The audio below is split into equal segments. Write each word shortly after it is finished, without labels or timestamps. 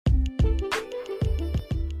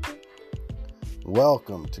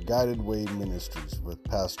Welcome to Guided Way Ministries with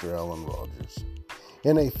Pastor Alan Rogers.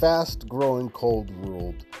 In a fast-growing cold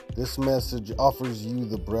world, this message offers you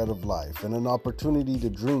the bread of life and an opportunity to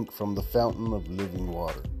drink from the fountain of living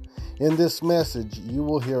water. In this message, you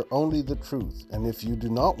will hear only the truth, and if you do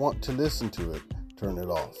not want to listen to it, turn it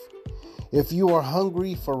off. If you are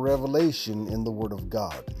hungry for revelation in the Word of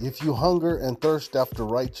God, if you hunger and thirst after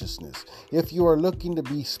righteousness, if you are looking to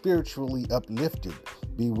be spiritually uplifted,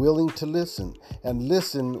 be willing to listen and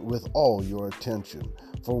listen with all your attention.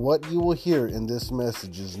 For what you will hear in this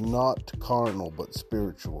message is not carnal but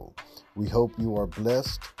spiritual. We hope you are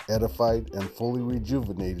blessed, edified, and fully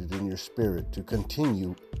rejuvenated in your spirit to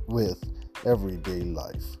continue with everyday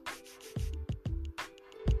life.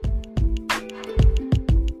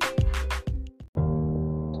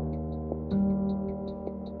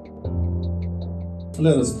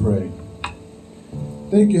 Let us pray.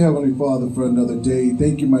 Thank you, Heavenly Father, for another day.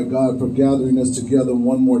 Thank you, my God, for gathering us together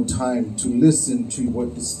one more time to listen to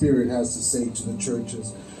what the Spirit has to say to the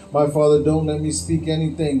churches. My Father, don't let me speak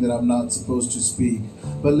anything that I'm not supposed to speak,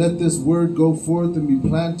 but let this word go forth and be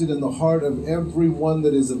planted in the heart of everyone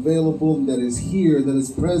that is available, that is here, that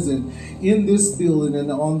is present in this building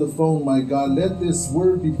and on the phone, my God. Let this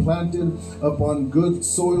word be planted upon good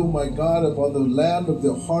soil, my God, upon the land of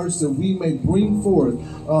the hearts, that we may bring forth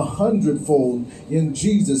 100-fold. In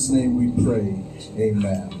Jesus' name we pray.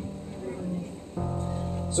 Amen.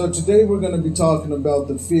 So today we're going to be talking about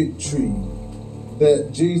the fig tree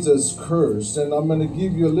that Jesus cursed, and I'm going to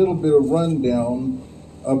give you a little bit of rundown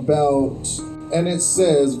about, and it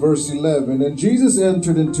says, verse 11, and Jesus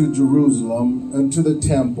entered into Jerusalem, into the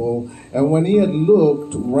temple, and when he had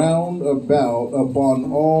looked round about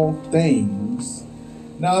upon all things.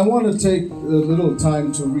 Now I want to take a little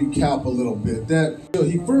time to recap a little bit. That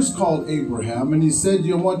he first called Abraham, and he said,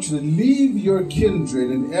 I want you to leave your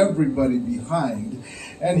kindred and everybody behind.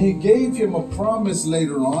 And he gave him a promise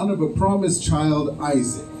later on of a promised child,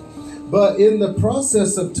 Isaac. But in the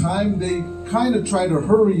process of time, they kind of tried to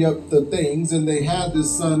hurry up the things, and they had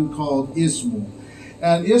this son called Ishmael.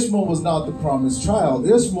 And Ishmael was not the promised child.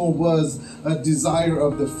 Ishmael was a desire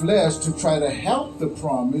of the flesh to try to help the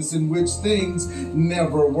promise, in which things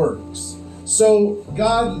never works. So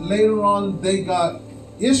God, later on,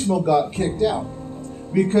 Ishmael got kicked out,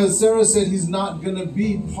 because Sarah said he's not going to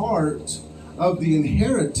be part of the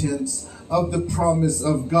inheritance of the promise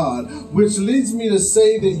of God, which leads me to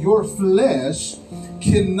say that your flesh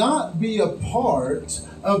cannot be a part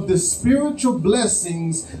of the spiritual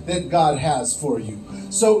blessings that God has for you.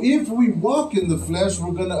 So if we walk in the flesh,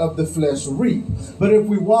 we're going to of the flesh reap. But if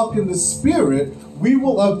we walk in the Spirit, we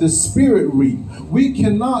will of the Spirit reap. We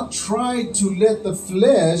cannot try to let the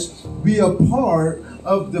flesh be a part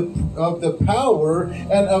of the power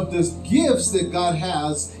and of the gifts that God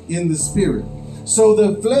has in the Spirit. So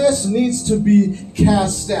the flesh needs to be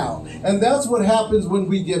cast out. And that's what happens when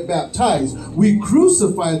we get baptized. We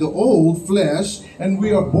crucify the old flesh, and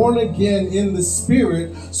we are born again in the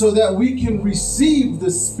Spirit, so that we can receive the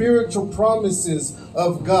spiritual promises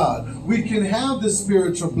of God. We can have the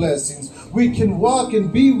spiritual blessings. We can walk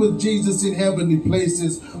and be with Jesus in heavenly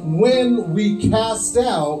places when we cast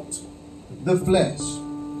out the flesh.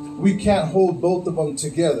 We can't hold both of them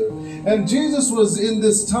together. And Jesus was in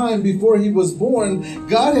this time before he was born.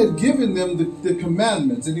 God had given them the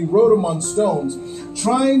commandments, and he wrote them on stones,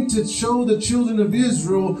 trying to show the children of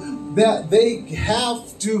Israel that they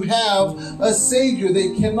have to have a Savior.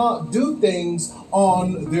 They cannot do things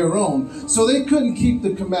on their own. So they couldn't keep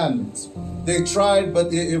the commandments. They tried,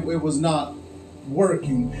 but it was not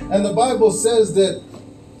working. And the Bible says that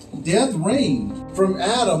death reigned from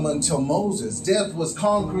Adam until Moses. Death was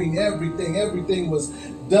conquering everything. Everything was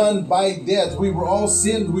done by death. We were all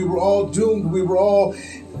sinned. We were all doomed.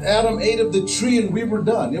 Adam ate of the tree, and we were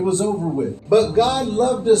done. It was over with. But God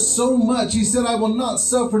loved us so much. He said, I will not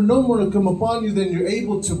suffer no more to come upon you than you're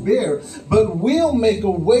able to bear, but will make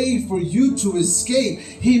a way for you to escape.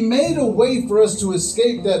 He made a way for us to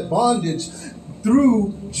escape that bondage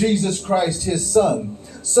through Jesus Christ, his Son.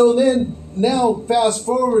 So then, now fast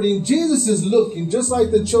forwarding, Jesus is looking, just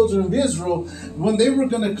like the children of Israel, when they were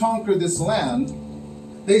going to conquer this land,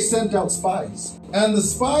 they sent out spies. And the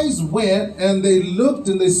spies went, and they looked,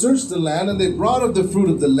 and they searched the land, and they brought of the fruit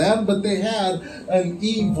of the land, but they had an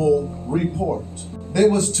evil report. There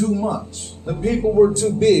was too much. The people were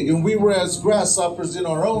too big, and we were as grasshoppers in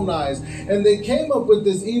our own eyes. And they came up with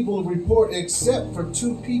this evil report, except for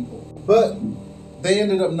 2 people. But they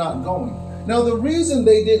ended up not going. Now, the reason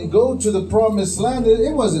they didn't go to the promised land,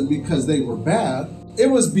 it wasn't because they were bad. It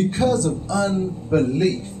was because of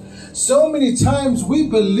unbelief. So many times we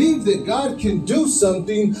believe that God can do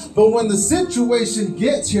something, but when the situation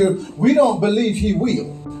gets here, we don't believe he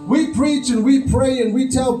will. We preach and we pray and we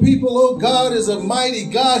tell people, oh, God is a mighty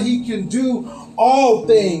God. He can do all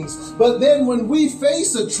things. But then when we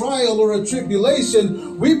face a trial or a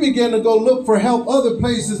tribulation, we begin to go look for help other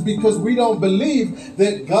places because we don't believe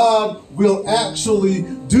that God will actually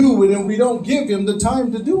do it, and we don't give him the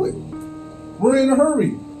time to do it. We're in a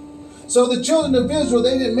hurry. So the children of Israel,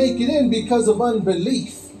 they didn't make it in because of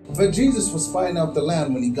unbelief. But Jesus was spying out the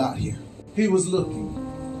land when he got here. He was looking.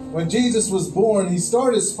 When Jesus was born, he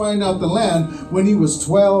started spying out the land when he was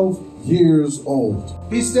 12 years old.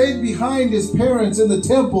 He stayed behind his parents in the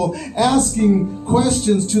temple asking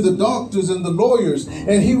questions to the doctors and the lawyers,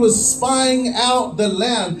 and he was spying out the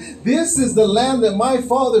land. This is the land that my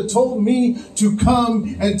Father told me to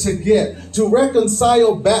come and to get, to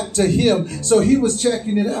reconcile back to him. So he was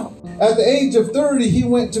checking it out. At the age of 30, he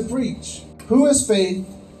went to preach. Who has faith?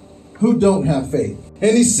 Who don't have faith?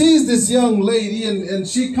 And he sees this young lady, and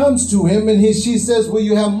she comes to him, and she says, will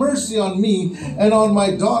you have mercy on me and on my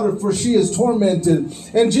daughter, for she is tormented.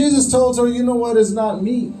 And Jesus tells her, you know what, it's not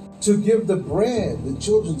me to give the bread, the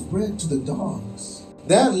children's bread, to the dogs.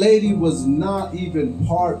 That lady was not even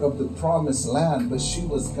part of the promised land, but she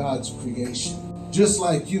was God's creation. Just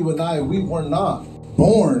like you and I, we were not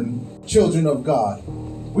born children of God.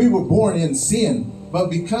 We were born in sin, but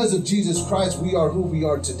because of Jesus Christ, we are who we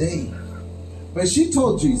are today. But she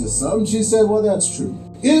told Jesus something. She said, well, that's true.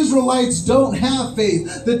 Israelites don't have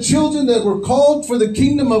faith. The children that were called for the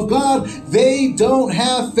kingdom of God, they don't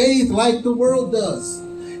have faith like the world does.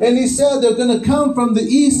 And he said they're going to come from the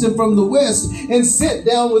east and from the west and sit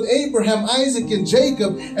down with Abraham, Isaac, and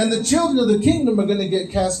Jacob, and the children of the kingdom are going to get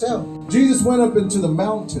cast out. Jesus went up into the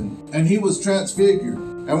mountain and he was transfigured.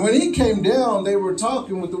 And when he came down, they were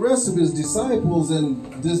talking with the rest of his disciples, and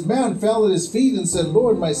this man fell at his feet and said,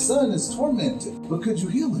 Lord, my son is tormented, but could you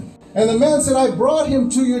heal him? And the man said, I brought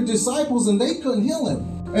him to your disciples and they couldn't heal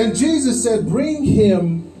him. And Jesus said, bring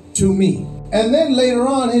him to me. And then later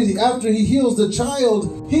on, after he heals the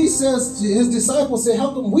child, he says to his disciples, say,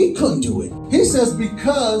 how come we couldn't do it? He says,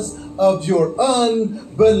 because of your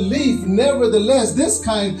unbelief. Nevertheless, this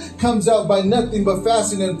kind comes out by nothing but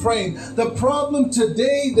fasting and praying. The problem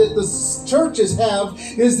today that the churches have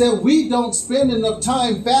is that we don't spend enough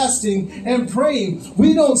time fasting and praying.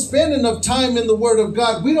 We don't spend enough time in the Word of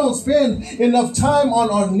God. We don't spend enough time on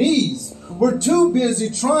our knees. We're too busy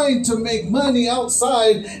trying to make money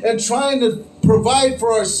outside and trying to provide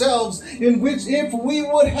for ourselves, in which if we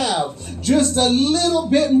would have just a little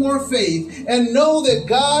bit more faith and know that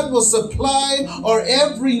God will supply our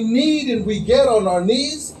every need and we get on our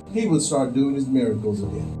knees, he would start doing his miracles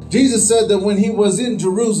again. Jesus said that when he was in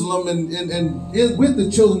Jerusalem and with the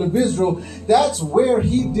children of Israel, that's where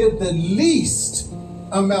he did the least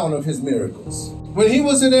amount of his miracles. When he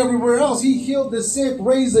wasn't everywhere else, he healed the sick,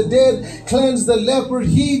 raised the dead, cleansed the leper.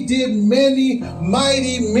 He did many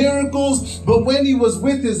mighty miracles. But when he was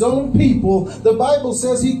with his own people, the Bible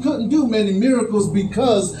says he couldn't do many miracles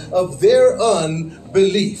because of their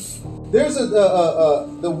unbelief. There's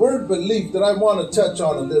the word belief that I want to touch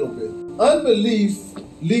on a little bit. Unbelief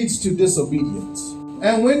leads to disobedience.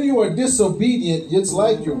 And when you are disobedient, it's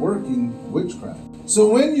like you're working witchcraft. So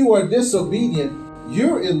when you are disobedient,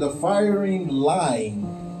 you're in the firing line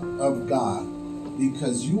of God,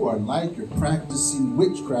 because you are like you're practicing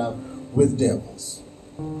witchcraft with devils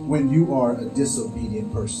when you are a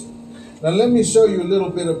disobedient person. Now let me show you a little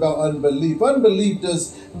bit about unbelief. Unbelief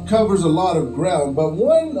covers a lot of ground, but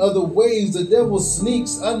one of the ways the devil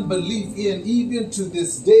sneaks unbelief in, even to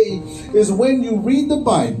this day, is when you read the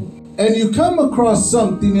Bible and you come across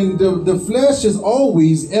something, and the flesh is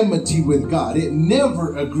always enmity with God. It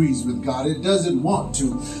never agrees with God. It doesn't want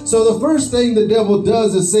to. So the first thing the devil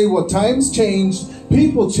does is say, well, times changed,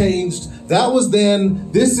 people changed. That was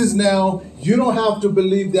then, this is now. You don't have to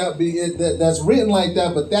believe that's written like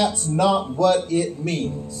that, but that's not what it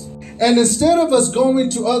means. And instead of us going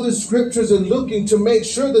to other scriptures and looking to make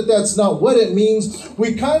sure that that's not what it means,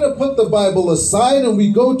 we kind of put the Bible aside and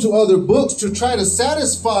we go to other books to try to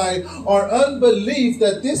satisfy our unbelief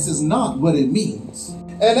that this is not what it means.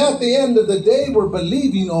 And at the end of the day, we're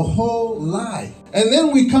believing a whole lie. And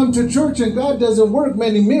then we come to church and God doesn't work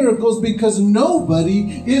many miracles because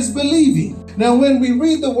nobody is believing. Now, when we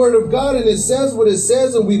read the Word of God and it says what it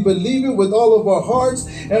says and we believe it with all of our hearts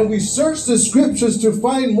and we search the scriptures to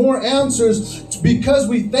find more answers because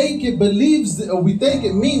we think it believes or we think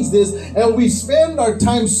it means this, and we spend our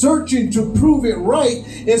time searching to prove it right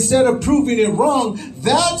instead of proving it wrong,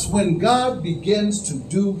 that's when God begins to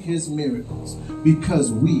do his miracles,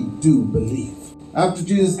 because we do believe. After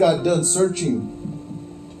Jesus got done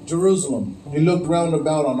searching Jerusalem, he looked round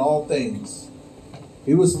about on all things.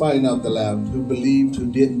 He was spying out the land, who believed,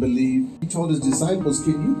 who didn't believe. He told his disciples,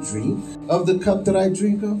 can you drink of the cup that I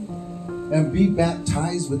drink of? And be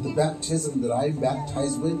baptized with the baptism that I am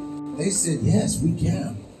baptized with? They said, yes, we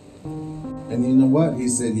can. And you know what? He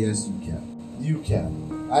said, yes, you can. You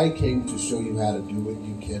can. I came to show you how to do it.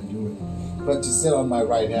 You can do it. But to sit on my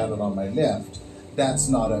right hand and on my left, that's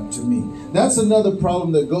not up to me. That's another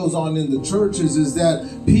problem that goes on in the churches, is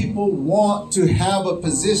that people want to have a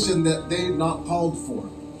position that they're not called for.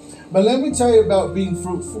 But let me tell you about being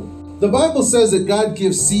fruitful. The Bible says that God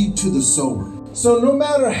gives seed to the sower. So no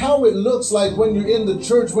matter how it looks like when you're in the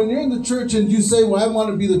church and you say, well, I want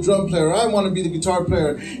to be the drum player, I want to be the guitar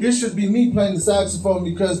player, it should be me playing the saxophone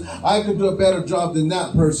because I could do a better job than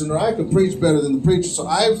that person, or I could preach better than the preacher, so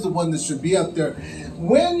I'm the one that should be up there.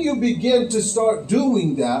 When you begin to start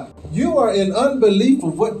doing that, you are in unbelief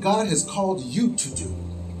of what God has called you to do.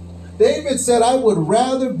 David said, I would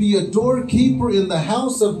rather be a doorkeeper in the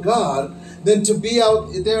house of God than to be out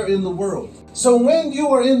there in the world. So when you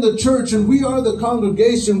are in the church, and we are the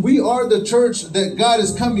congregation, we are the church that God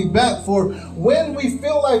is coming back for, when we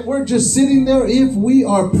feel like we're just sitting there, if we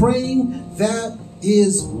are praying, that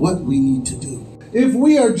is what we need to do. If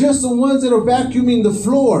we are just the ones that are vacuuming the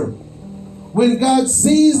floor, when God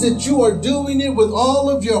sees that you are doing it with all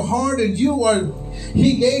of your heart, and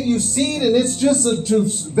He gave you seed and it's just to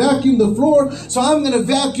vacuum the floor, so I'm going to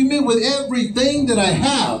vacuum it with everything that I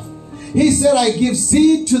have. He said, I give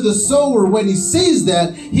seed to the sower. When he sees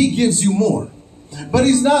that, he gives you more. But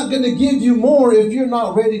he's not going to give you more if you're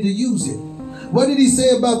not ready to use it. What did he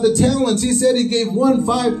say about the talents? He said he gave one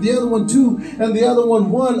 5, the other one 2, and the other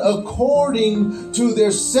one 1, according to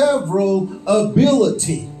their several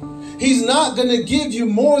ability. He's not going to give you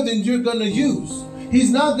more than you're going to use.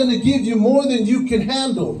 He's not going to give you more than you can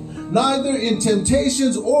handle. Neither in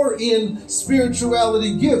temptations or in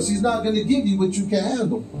spirituality gifts. He's not going to give you what you can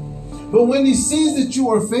handle. But when he sees that you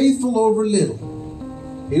are faithful over little,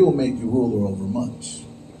 he will make you ruler over much.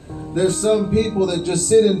 There's some people that just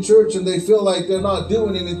sit in church and they feel like they're not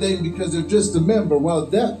doing anything because they're just a member. Well,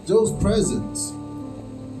 those presents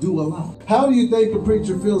do a lot. How do you think a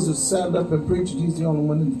preacher feels to stand up and preach and he's the only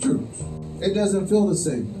one in the church? It doesn't feel the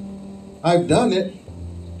same. I've done it,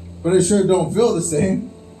 but it sure don't feel the same.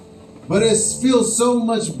 But it feels so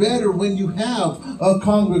much better when you have a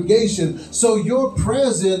congregation. So your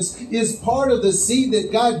presence is part of the seed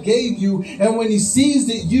that God gave you. And when he sees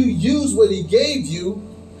that you use what he gave you,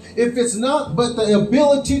 if it's not but the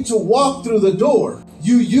ability to walk through the door,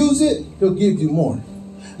 you use it, he'll give you more.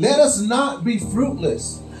 Let us not be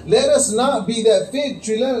fruitless. Let us not be that fig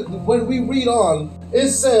tree. When we read on, it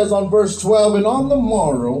says on verse 12, and on the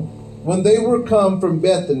morrow, when they were come from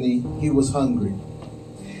Bethany, he was hungry.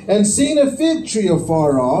 And seeing a fig tree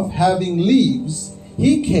afar off, having leaves,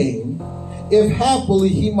 he came, if happily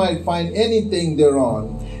he might find anything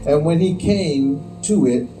thereon. And when he came to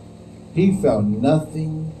it, he found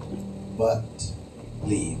nothing but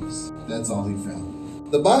leaves. That's all he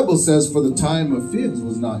found. The Bible says for the time of figs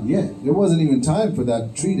was not yet. There wasn't even time for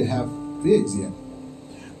that tree to have figs yet.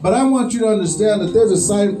 But I want you to understand that there's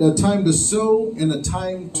a time to sow and a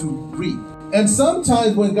time to reap. And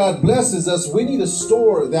sometimes when God blesses us, we need to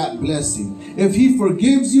store that blessing. If he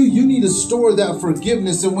forgives you, you need to store that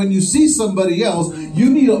forgiveness. And when you see somebody else, you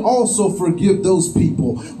need to also forgive those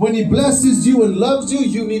people. When he blesses you and loves you,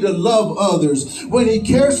 you need to love others. When he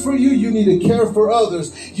cares for you, you need to care for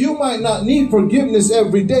others. You might not need forgiveness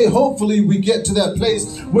every day. Hopefully we get to that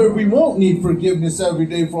place where we won't need forgiveness every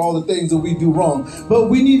day for all the things that we do wrong. But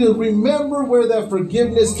we need to remember where that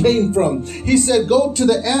forgiveness came from. He said, go to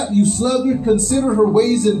the ant, you sluggard, consider her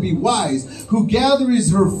ways and be wise, who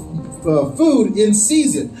gathers her food in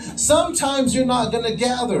season. Sometimes you're not going to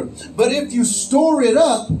gather, but if you store it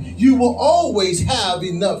up, you will always have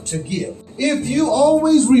enough to give. If you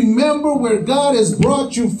always remember where God has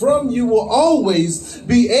brought you from, you will always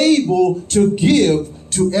be able to give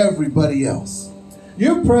to everybody else.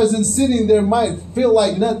 Your presence sitting there might feel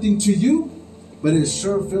like nothing to you, but it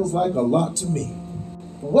sure feels like a lot to me.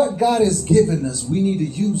 What God has given us, we need to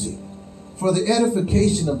use it for the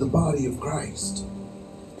edification of the body of Christ.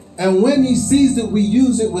 And when he sees that we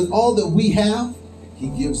use it with all that we have, he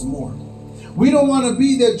gives more. We don't want to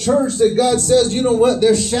be that church that God says, you know what,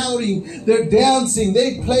 they're shouting, they're dancing,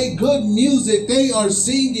 they play good music, they are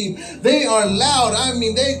singing, they are loud. I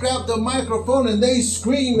mean, they grab the microphone and they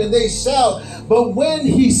scream and they shout. But when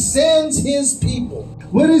he sends his people,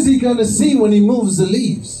 what is he going to see when he moves the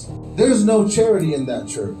leaves? There's no charity in that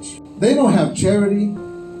church. They don't have charity.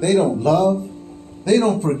 They don't love. They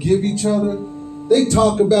don't forgive each other. They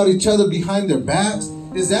talk about each other behind their backs.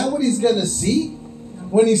 Is that what he's going to see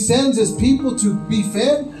when he sends his people to be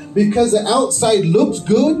fed? Because the outside looks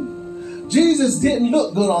good? Jesus didn't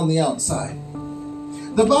look good on the outside.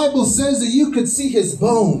 The Bible says that you could see his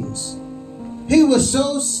bones. He was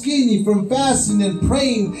so skinny from fasting and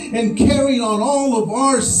praying and carrying on all of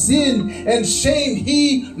our sin and shame.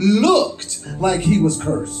 He looked like he was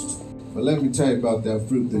cursed. But let me tell you about that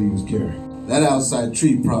fruit that he was carrying. That outside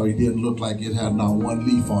tree probably didn't look like it had not one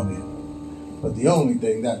leaf on it. But the only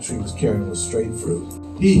thing that tree was carrying was straight fruit.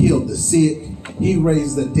 He healed the sick. He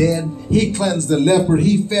raised the dead. He cleansed the leper.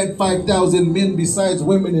 He fed 5,000 men besides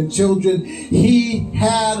women and children. He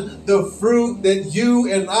had the fruit that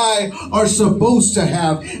you and I are supposed to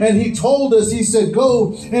have. And he told us, he said,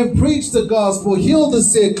 go and preach the gospel, heal the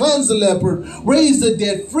sick, cleanse the leper, raise the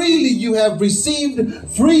dead. Freely you have received,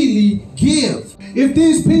 freely give. If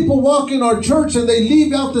these people walk in our church and they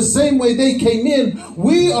leave out the same way they came in,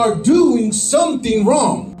 we are doing something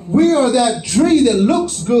wrong. We are that tree that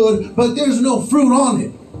looks good, but there's no fruit on it.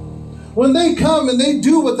 When they come and they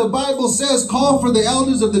do what the Bible says, call for the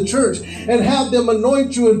elders of the church and have them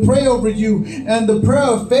anoint you and pray over you, and the prayer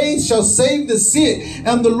of faith shall save the sick,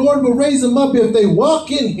 and the Lord will raise them up. If they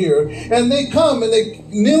walk in here and they come and they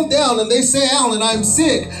kneel down and they say, Alan, I'm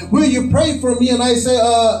sick, will you pray for me? And I say,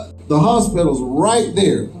 the hospital's right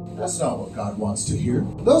there. That's not what God wants to hear.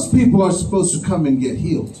 Those people are supposed to come and get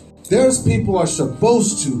healed. There's people are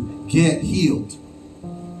supposed to get healed.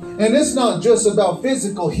 And it's not just about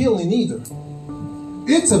physical healing either.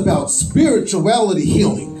 It's about spirituality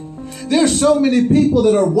healing. There's so many people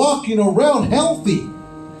that are walking around healthy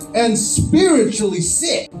and spiritually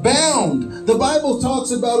sick, bound. The Bible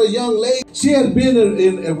talks about a young lady. She had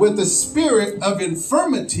been with the spirit of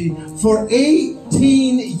infirmity for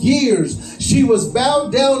 18 years. She was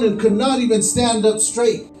bowed down and could not even stand up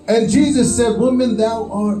straight. And Jesus said, woman,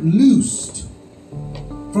 thou art loosed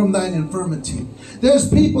from thine infirmity. There's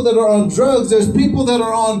people that are on drugs. There's people that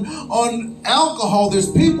are on alcohol.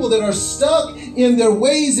 There's people that are stuck in their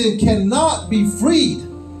ways and cannot be freed.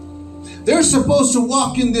 They're supposed to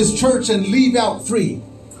walk in this church and leave out free.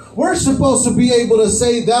 We're supposed to be able to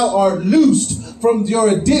say, thou art loosed from your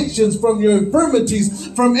addictions, from your infirmities,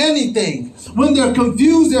 from anything. When they're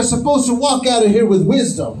confused, they're supposed to walk out of here with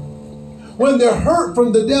wisdom. When they're hurt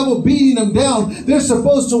from the devil beating them down, they're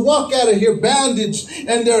supposed to walk out of here bandaged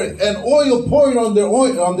and oil pouring on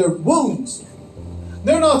their wounds.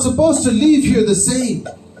 They're not supposed to leave here the same.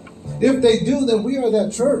 If they do, then we are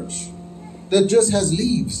that church that just has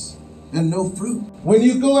leaves and no fruit. When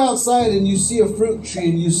you go outside and you see a fruit tree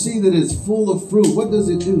and you see that it's full of fruit, what does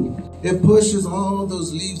it do? It pushes all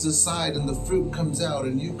those leaves aside and the fruit comes out,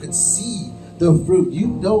 and you could see the fruit.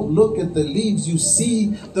 You don't look at the leaves, you see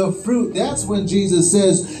the fruit. That's when Jesus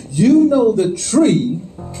says, you know the tree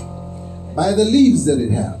by the leaves that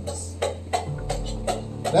it has.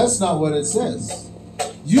 That's not what it says.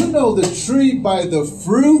 You know the tree by the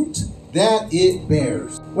fruit that it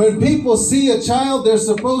bears. When people see a child, they're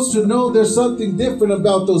supposed to know there's something different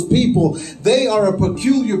about those people. They are a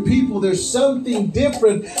peculiar people. There's something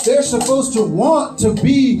different. They're supposed to want to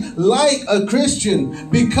be like a Christian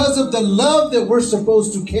because of the love that we're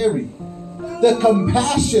supposed to carry. The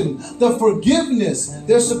compassion, the forgiveness,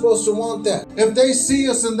 they're supposed to want that. If they see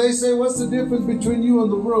us and they say, what's the difference between you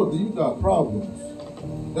and the world? You got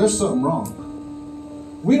problems. There's something wrong.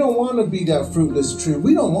 We don't want to be that fruitless tree.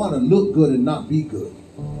 We don't want to look good and not be good.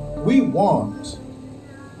 We want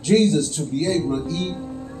Jesus to be able to eat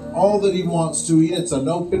all that he wants to eat. It's an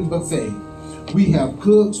open buffet. We have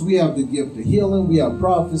cooks. We have the gift of healing. We have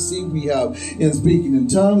prophecy. We have in speaking in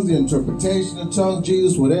tongues, the interpretation of tongues.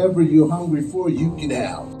 Jesus, whatever you're hungry for, you can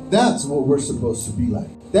have. That's what we're supposed to be like.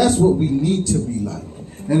 That's what we need to be like.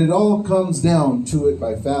 And it all comes down to it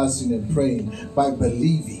by fasting and praying, by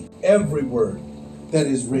believing every word that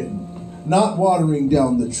is written, not watering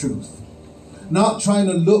down the truth, not trying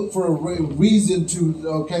to look for a reason to,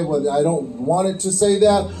 okay, well, I don't want it to say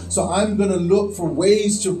that, so I'm going to look for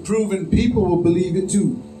ways to prove, and people will believe it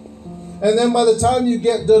too. And then by the time you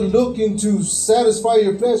get done looking to satisfy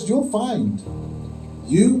your flesh, you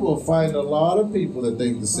will find a lot of people that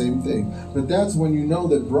think the same thing. But that's when you know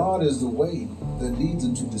that broad is the way that leads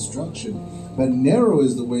into destruction, but narrow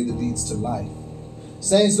is the way that leads to life.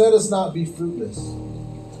 Saints, let us not be fruitless.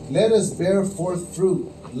 Let us bear forth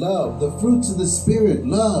fruit, love, the fruits of the Spirit,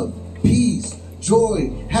 love, peace,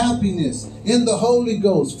 joy, happiness in the Holy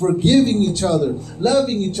Ghost, forgiving each other,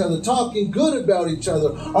 loving each other, talking good about each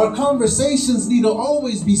other. Our conversations need to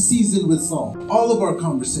always be seasoned with salt, all of our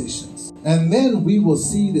conversations. And then we will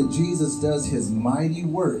see that Jesus does his mighty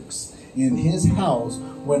works in his house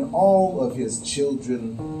when all of his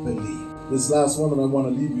children believe. This last one that I want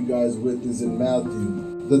to leave you guys with is in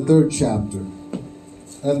Matthew, the 3rd chapter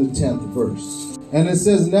and the 10th verse. And it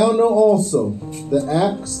says, "Now know also, the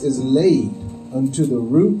axe is laid unto the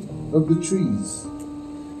root of the trees.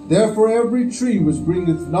 Therefore every tree which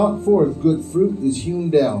bringeth not forth good fruit is hewn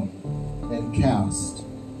down and cast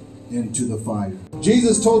into the fire."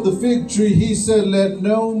 Jesus told the fig tree, he said, "Let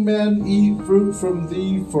no man eat fruit from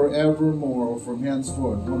thee forevermore," or from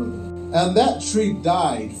henceforth, one of them. And that tree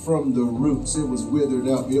died from the roots. It was withered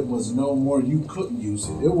up. It was no more. You couldn't use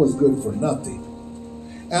it. It was good for nothing.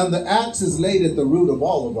 And the axe is laid at the root of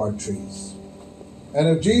all of our trees. And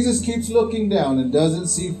if Jesus keeps looking down and doesn't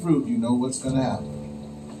see fruit, you know what's going to happen.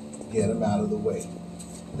 Get them out of the way.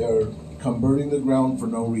 They're converting the ground for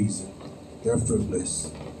no reason. They're fruitless.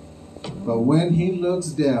 But when he looks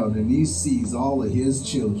down and he sees all of his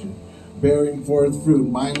children bearing forth fruit,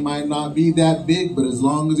 mine might not be that big, but as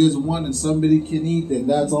long as there's one and somebody can eat, then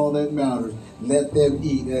that's all that matters. Let them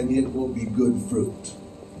eat and it will be good fruit.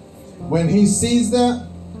 When he sees that,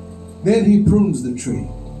 then he prunes the tree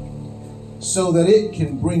so that it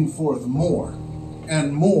can bring forth more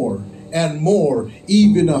and more and more,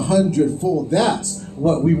 even 100-fold. That's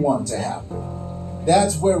what we want to happen.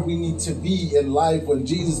 That's where we need to be in life when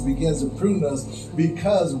Jesus begins to prune us,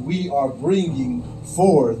 because we are bringing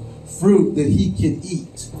forth fruit that he can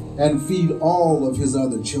eat and feed all of his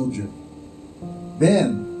other children.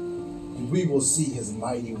 Then we will see his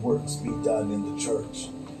mighty works be done in the church.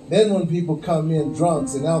 Then when people come in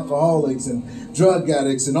drunks and alcoholics and drug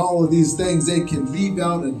addicts and all of these things, they can leave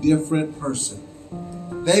out a different person.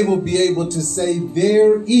 They will be able to say,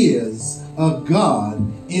 there is a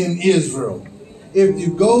God in Israel. If you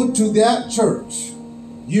go to that church,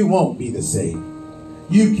 you won't be the same.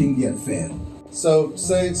 You can get fed. So,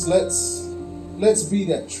 saints, let's be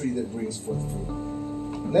that tree that brings forth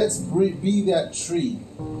fruit. Let's be that tree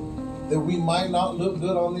that we might not look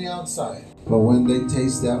good on the outside, but when they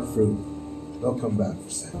taste that fruit, they'll come back for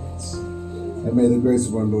seconds. And may the grace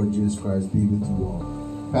of our Lord Jesus Christ be with you all.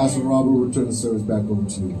 Pastor Robert will return the service back over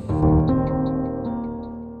to you.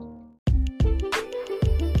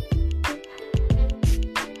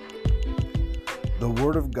 The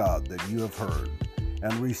word of God that you have heard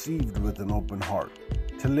and received with an open heart,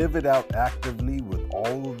 to live it out actively with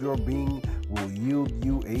all of your being, will yield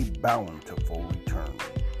you a bountiful return.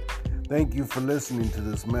 Thank you for listening to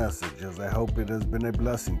this message, as I hope it has been a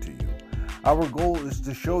blessing to you. Our goal is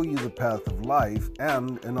to show you the path of life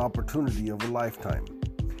and an opportunity of a lifetime.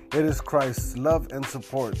 It is Christ's love and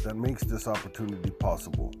support that makes this opportunity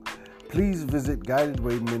possible. Please visit Guided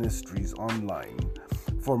Way Ministries online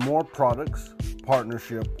for more products,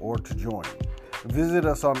 partnership, or to join. Visit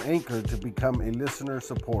us on Anchor to become a listener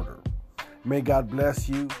supporter. May God bless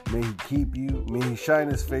you, may he keep you, may he shine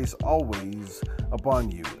his face always upon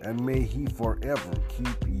you, and may he forever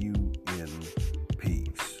keep you